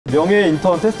명예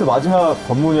인턴 테스트 마지막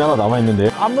관문이 하나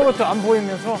남아있는데 아무것도 안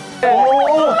보이면서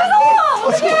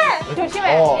어떡해!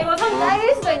 조심해! 이거 손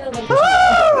잘릴 수도 있는 건데.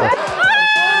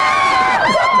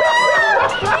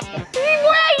 이게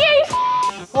뭐야 이게!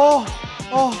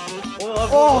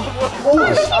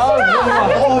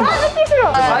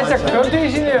 살짝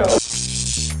변태이시네요.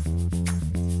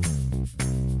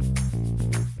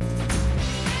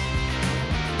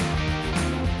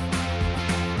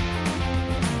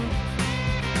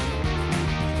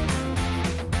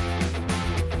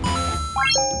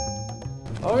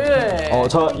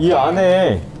 자, 이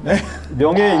안에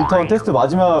명예 인턴 테스트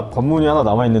마지막 관문이 하나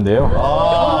남아있는데요.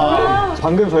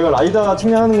 방금 저희가 라이다가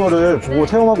측량하는 거를 보고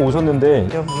체험하고 오셨는데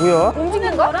뭐야?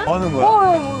 움직이는 거야? 하는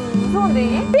거야? 무서운데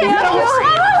이게?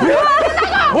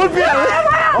 뭘 피하래?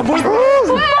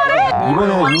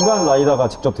 이번에는 인간 라이다가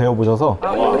직접 데워보셔서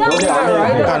여기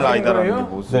안에 인간 라이다라는 게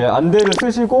무슨? 네, 안대를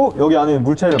쓰시고 여기 안에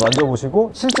물체를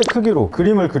만져보시고 실제 크기로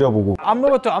그림을 그려보고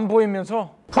아무것도 안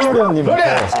보이면서 플로리안님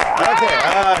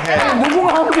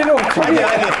누군가 한 개는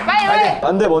빨리!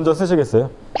 안대 먼저 쓰시겠어요?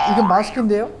 이건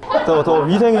마스크인데요? 더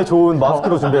위생에 좋은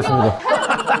마스크로 준비했습니다.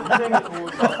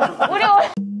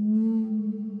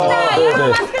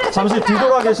 네. 잠시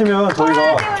뒤돌아 계시면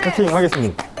저희가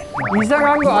세팅하겠습니다.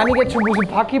 이상한 거 아니겠죠? 무슨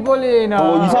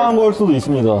바퀴벌레나 이상한 걸 수도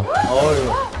있습니다.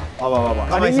 봐봐.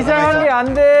 아니 이상한 게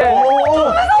안 돼.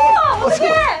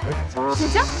 어떡해!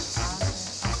 진짜?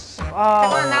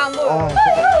 잠깐 나 안 보여.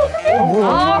 동물이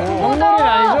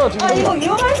아니죠? 지금. 이거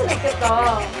위험할 수도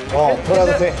있겠다.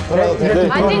 돌아도 돼. 네, 만질 때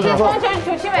들어주셔서 손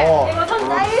조심해. 이거 손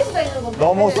잘릴 수도 있는 건데.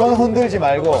 너무 손 흔들지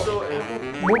말고.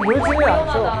 물지는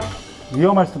않죠. 위험하다.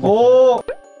 위험할 수도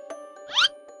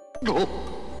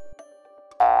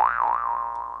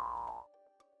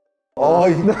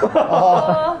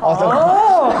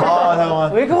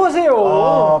잠깐만. 왜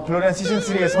그러세요? 플로리안 시즌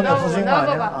 3에 손이 없어진 거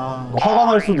아니야? 화가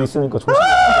날 수도 있으니까 조심해.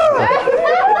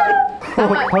 더.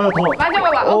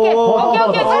 만져봐봐. 오케이. 뭐야.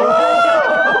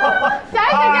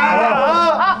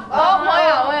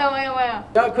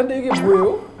 야 근데 이게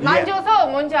뭐예요? 만져서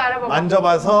뭔지 알아봐봐.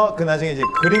 만져봐서 그 나중에 이제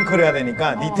그림 그려야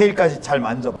되니까 디테일까지 잘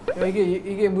만져봐. 야,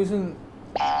 이게 무슨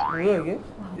뭐야 이게?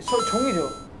 종이죠?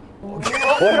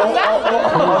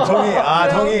 종이.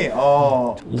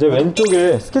 이제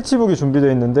왼쪽에 스케치북이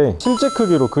준비되어 있는데 실제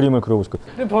크기로 그림을 그려보실 거예요.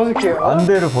 근데 벗을게요.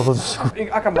 안대를 벗어주시고.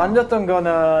 아까 만졌던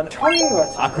거는 청인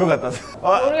것 같아. 그거 같다.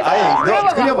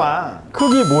 너 그려봐.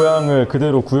 크기 모양을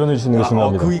그대로 구현해 주시는 게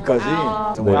중요합니다. 크기까지.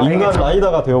 네, 인간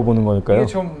라이다가 되어보는 거니까요. 이게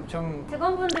좀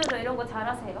직원분들도 이런 거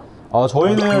잘하세요?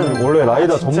 저희는 원래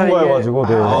라이다 전문가여가지고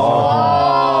네.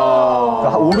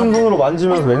 그러니까 오른손으로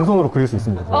만지면서 왼손으로 그릴 수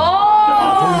있습니다.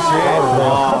 동시에.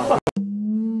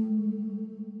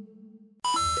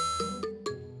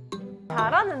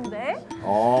 잘하는데?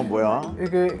 뭐야?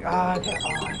 이게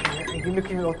이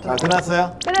느낌이 어떠?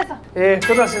 끝났어요? 그래서. 예,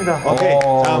 끝났습니다. 오케이.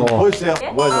 자, 한번 보여주세요.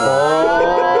 뭐야 저거?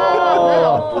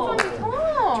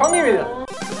 청입니다.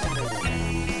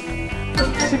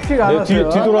 쉽지가 않았어요.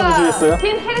 뒤돌아주시겠어요?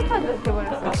 빈 캐릭터도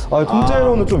돼버렸어.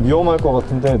 통째로는 좀 위험할 것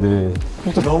같은데, 네.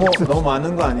 너무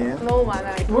많은 거 아니에요? 너무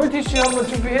많아요. 물티슈 한번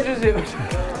준비해주세요.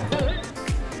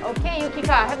 오케이,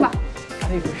 유키카 해봐.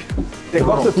 아니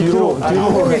박스 뒤로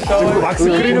지금 막스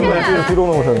그리는 거야. 뒤로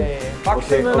놓으셔야 돼요.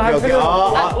 박스는 할 필요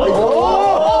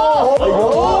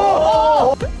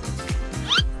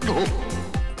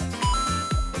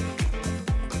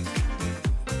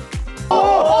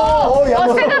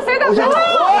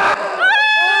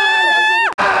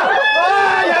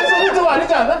양손이 좀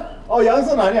아니지 않아?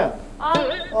 양손 아니야.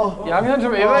 양손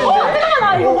좀 에바인데.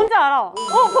 나 이거 뭔지 알아.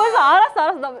 벌써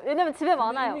알았어. 나 왜냐면 집에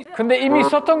많아요. 근데 이미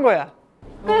썼던 거야.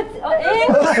 그렇지.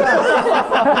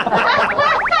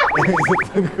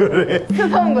 그래.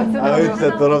 쓰던 거.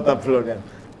 진짜 더럽다 플로리안.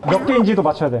 몇 개인지도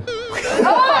맞춰야 돼.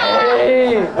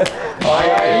 에이.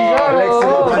 LX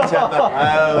만치한다.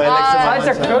 LX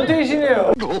살짝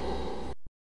변태이시네요.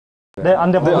 네,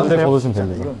 안대 벗으시면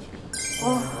됩니다.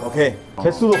 오케이.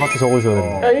 개수도 같이 적으셔야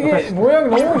됩니다. 야 이게 모양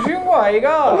너무 쉬운 거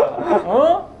아이가?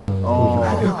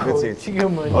 그렇지.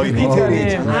 지금은 이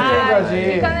디테일이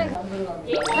디테일까지.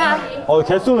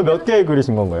 개수는 몇 개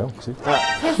그리신 건가요, 혹시?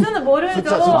 개수는 모르죠.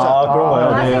 숫자.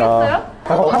 그런가요? 네.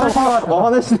 아시겠어요?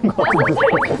 화내시는 것 같은데.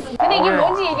 근데 이게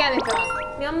뭔지 얘기 안 했잖아.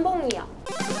 면봉이야.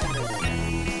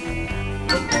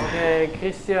 오케이,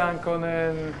 크리스티안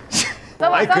거는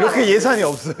아니 그렇게 예산이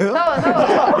없어요? 이거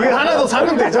하나 더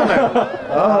사면 되잖아요.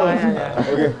 아니야.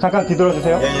 잠깐 뒤돌아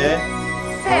주세요. 예.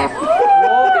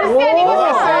 크리스티안 이거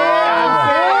샀어요.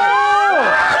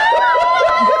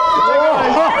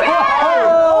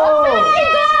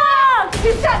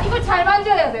 진짜 이거 잘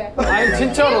만져야 돼. 아니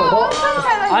진짜로. 엄청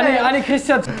잘 만져야 돼. 아니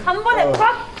크리스티안 한 번에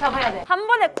꽉 잡아야 돼. 한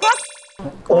번에 꽉.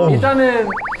 일단은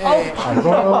일단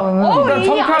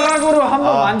손가락으로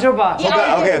한번 만져봐.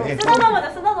 오케이.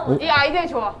 쓰다듬어. 이 아이디어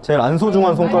좋아. 제일 안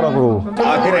소중한 손가락으로.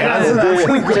 아 그래 안 쓰는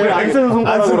제일 안 쓰는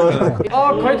손가락으로.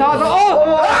 거의 다 왔어.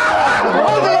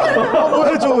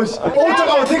 뭐야 저거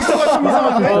잠깐만 텍스트가 좀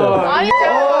이상한데 아니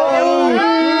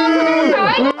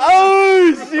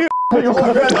아우 씨 이거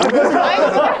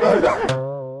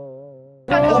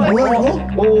뭐야 이거?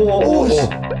 오 씨.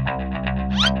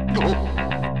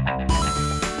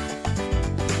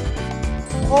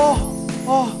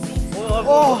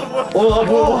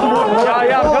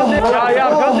 야야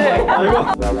편집.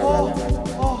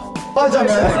 맞아면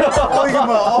이게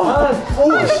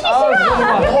뭐야?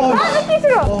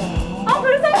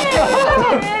 불쌍해.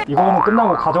 이거는 끝나고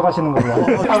가져가시는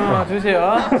거예요. 주세요.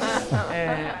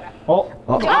 네네.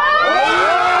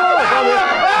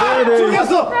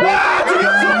 죽였어.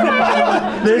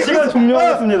 네, 시간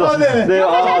종료하겠습니다. 네.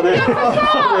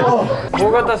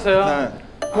 뭐 같았어요?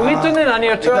 모히또는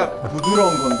아니었죠? 일단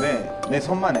부드러운 건데 내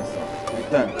손만 했어.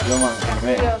 일단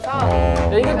요만큼에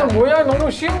이게 또 모양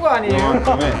너무 쉬운 거 아니에요?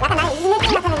 요만큼에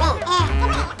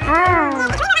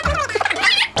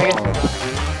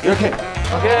이렇게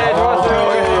오케이 좋았어요.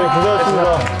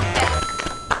 고생하셨습니다.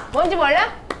 뭔지 몰라?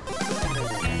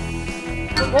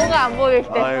 뭔가 안 보일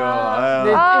때.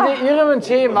 네, 이제 이러면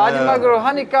제일 마지막으로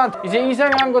하니까 이제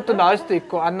이상한 것도 나올 수도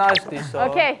있고 안 나올 수도 있어.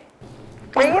 오케이.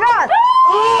 이런.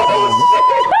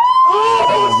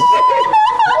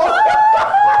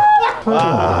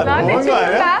 나한테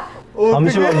죽는다.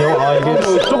 잠시만요. 이게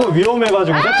조금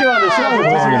위험해가지고 세팅하는데 시간을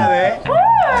보시네.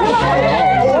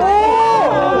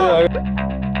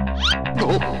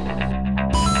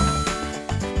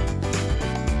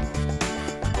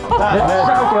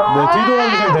 네,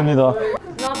 뒤돌아주시면 됩니다.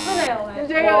 나쁘네요.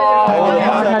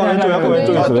 약간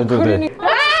왼쪽에 있어, 왼쪽에. 아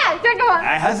잠깐만.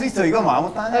 할 수 있어. 이건 뭐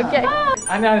아무것도 아니야. 오케이.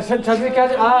 아니 저렇게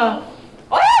하지.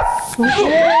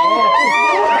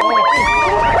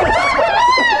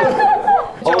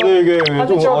 네, 이게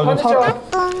좀 반대쪽.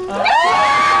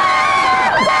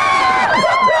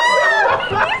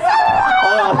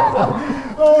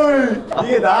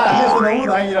 이게 나 안 돼서 너무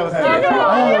다행이라고 생각해.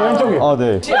 왼쪽에. 네.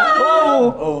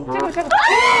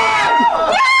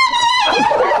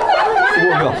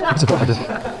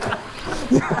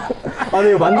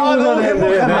 이거 만져보셔야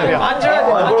되는데.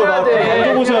 만져야 돼.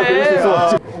 만져보셔야 그럴 수 있어.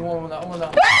 어머나.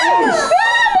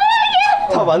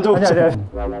 다 만져보셔야 돼.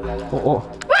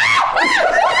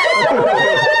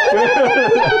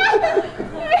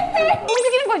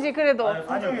 움직이는 거지 그래도.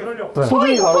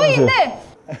 소중히 다뤄주세요. 코인데.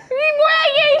 이 뭐야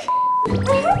이게?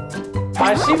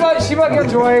 시바견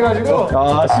좋아해가지고.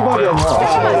 시발이었나?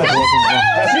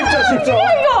 쉽죠.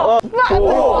 이거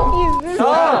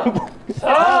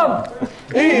 3,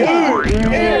 2,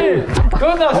 1.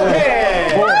 끝났어.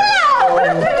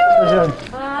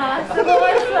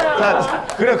 수고했어요.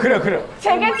 그래.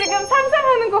 제가 지금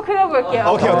상상하는 거 그려볼게요.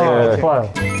 오케이.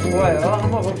 좋아요.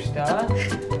 한번 봅시다.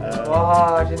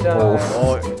 와 진짜.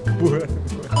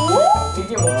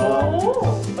 이게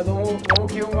너무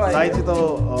귀여운 거 아니에요? 사이즈도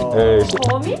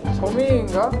범위?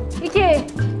 소미인가? 이렇게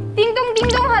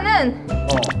띵동띵동하는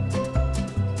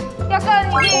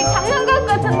약간 이게 장난감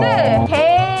같은데 개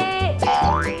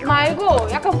말고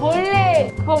약간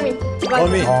벌레 범위.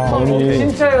 범위.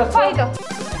 진짜요? 스파이더.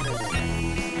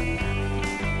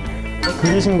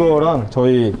 그리신 거랑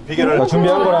저희 비교를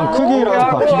준비한 거랑 크기랑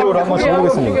다 비교를 한번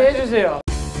해보겠습니다. 비교해주세요.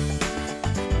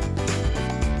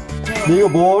 근데 이거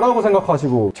뭐라고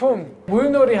생각하시고? 총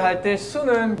물놀이 할 때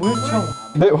쓰는 물총.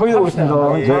 네, 확인해 보겠습니다.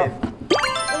 예.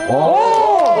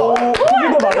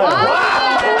 크기도 맞아요.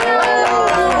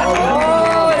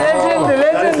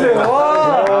 레전드.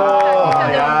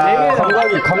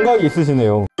 감각이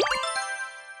있으시네요.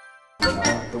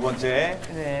 두 번째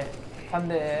네,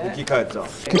 반대. 기카였죠.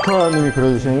 키카님이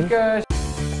그려주신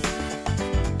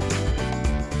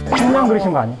성냥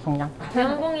그리신 거 아니에요? 성냥?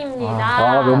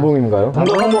 면봉입니다. 면봉인가요?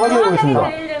 정답 한번 확인해 보겠습니다.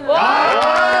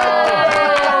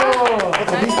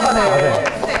 비슷하네.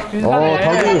 다들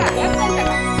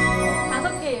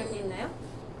 5개 여기 있나요?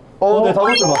 네,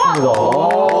 5줄 맞습니다.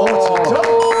 진짜?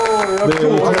 네,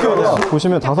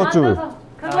 보시면 5줄.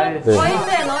 그거 네.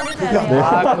 포인트에 넣어주셔야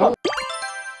돼요.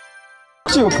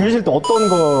 혹시 이거 그리실 때 어떤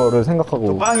거를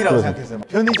생각하고? 빵이라고 그려주세요? 생각했어요.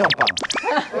 편의점 빵.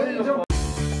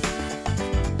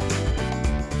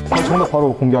 정답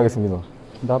바로 공개하겠습니다.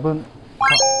 납은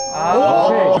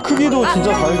크기도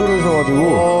진짜 잘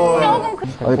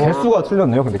그려주셔가지고. 개수가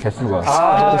틀렸네요, 근데 개수가.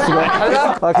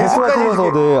 개수가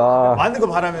틀려서, 네, 맞는 거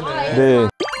바라면 네.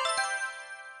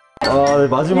 네,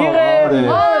 마지막. 네.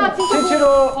 아 진짜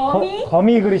실제로 범위?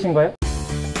 거미 그리신 거예요?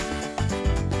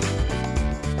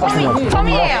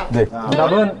 거미예요. 네.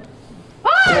 정답은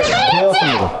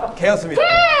되었습니다. 개였습니다.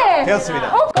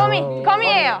 개였습니다.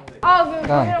 거미예요. 아,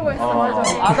 거미라고 했어. 맞아.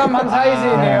 아담한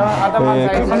사이즈이네요. 아담한 네,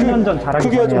 사이즈. 3년 전 자랑이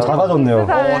크기가 좀 작아졌네요.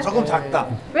 조금 작다.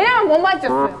 왜냐면 못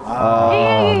맞췄어요.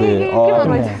 네. 이렇게만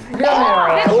맞췄어요.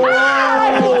 미안해요.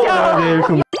 네,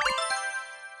 이렇게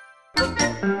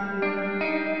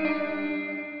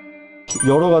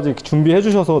여러 가지 준비해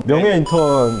주셔서 명예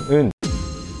인턴은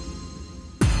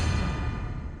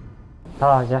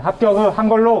다 이제 합격을 한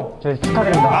걸로 저희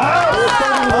축하드립니다.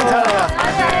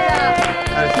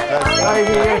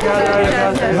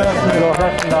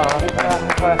 고생하셨습니다.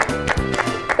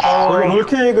 이거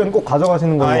롤케이크는 꼭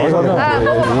가져가시는 걸로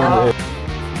하잖아요. 네.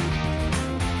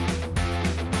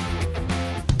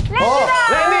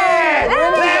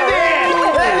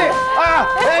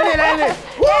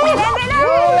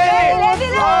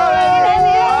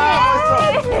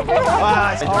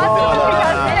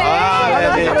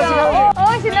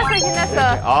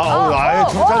 신났어.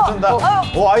 춤잘 춘다.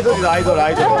 오, 아이돌이다, 아이돌.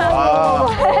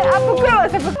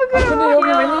 부끄러웠어. 근데 여기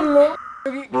웬일로?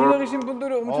 여기 기다리신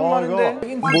분들이 엄청 많은데.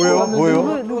 뭐요?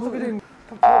 어떻게 된?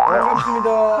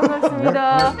 반갑습니다.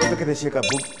 반갑습니다. 어떻게 되실까?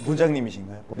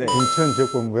 문장님이신가요? 네.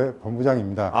 인천지역본부의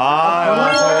본부장입니다.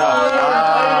 반갑습니다.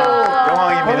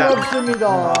 영광입니다.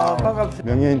 반갑습니다. 반갑습니다.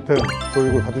 명예 인턴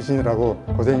교육을 받으시느라고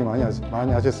고생이 많이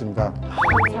하셨습니다.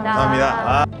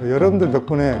 감사합니다. 여러분들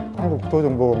덕분에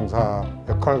한국도정보공사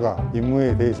역할과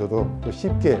임무에 대해서도 또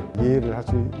쉽게 이해를 할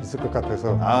수 있을 것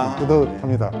같아서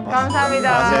뿌듯합니다. 감사합니다.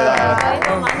 맞습니다.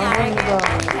 저희도 많이 알게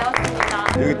되었습니다.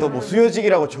 여기 또 뭐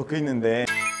수요직이라고 적혀 있는데.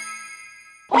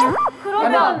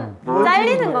 그러면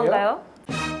잘리는 건가요?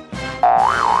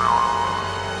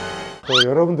 또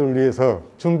여러분들을 위해서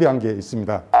준비한 게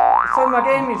있습니다. 설마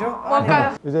게임이죠?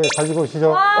 뭘까요? 이제 가지고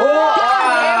오시죠.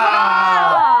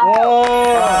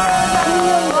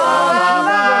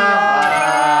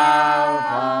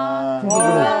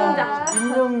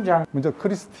 임명장. 먼저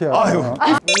크리스티안 우리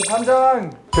반장.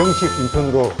 정식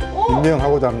인턴으로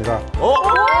임명하고자 합니다.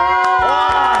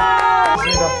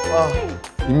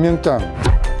 임명장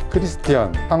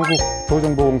크리스티안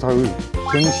한국도정보공사의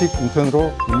정식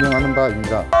인턴으로 임명하는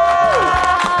바입니다.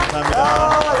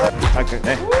 감사합니다.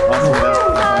 네, 고맙습니다.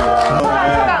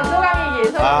 소감이기.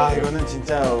 이거는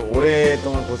진짜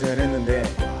오랫동안 고생을 했는데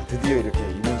드디어 이렇게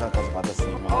임명장까지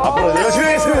받았습니다. 앞으로 열심히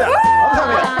하겠습니다.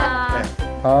 감사합니다. 네.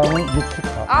 다음은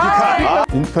유키카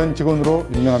인턴 직원으로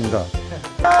임명합니다.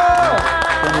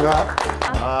 감사합니다.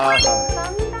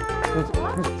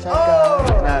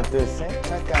 잠깐 하나 둘 셋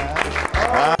잠깐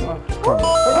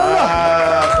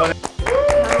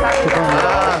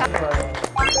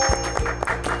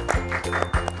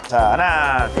자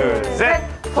하나 둘 셋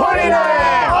포리너의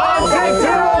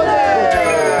온택트로드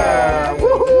귀여워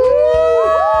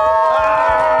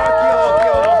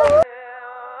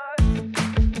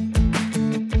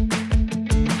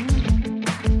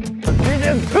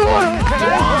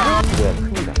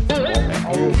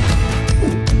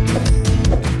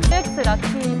LX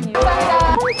라스트미션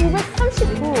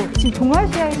 1939 지금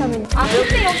동아시아에서는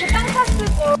그때 여기 땅 탔을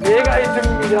거 얘가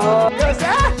있습니다.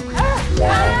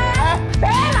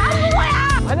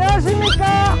 안녕하십니까?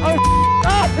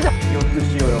 이것도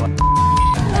귀여워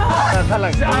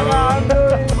탈락 지나보자.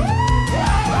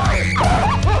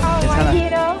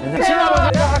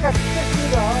 아까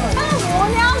시켰습니다.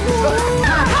 뭐냐고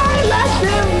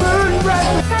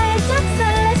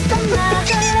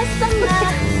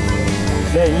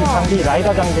네, 이 장비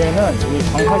라이다 장비에는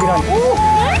이 광탁이란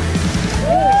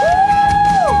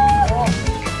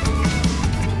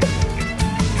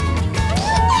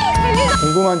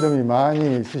궁금한 점이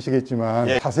많이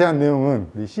있으시겠지만 자세한 내용은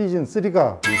우리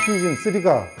시즌3가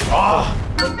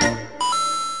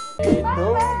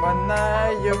또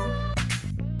만나요.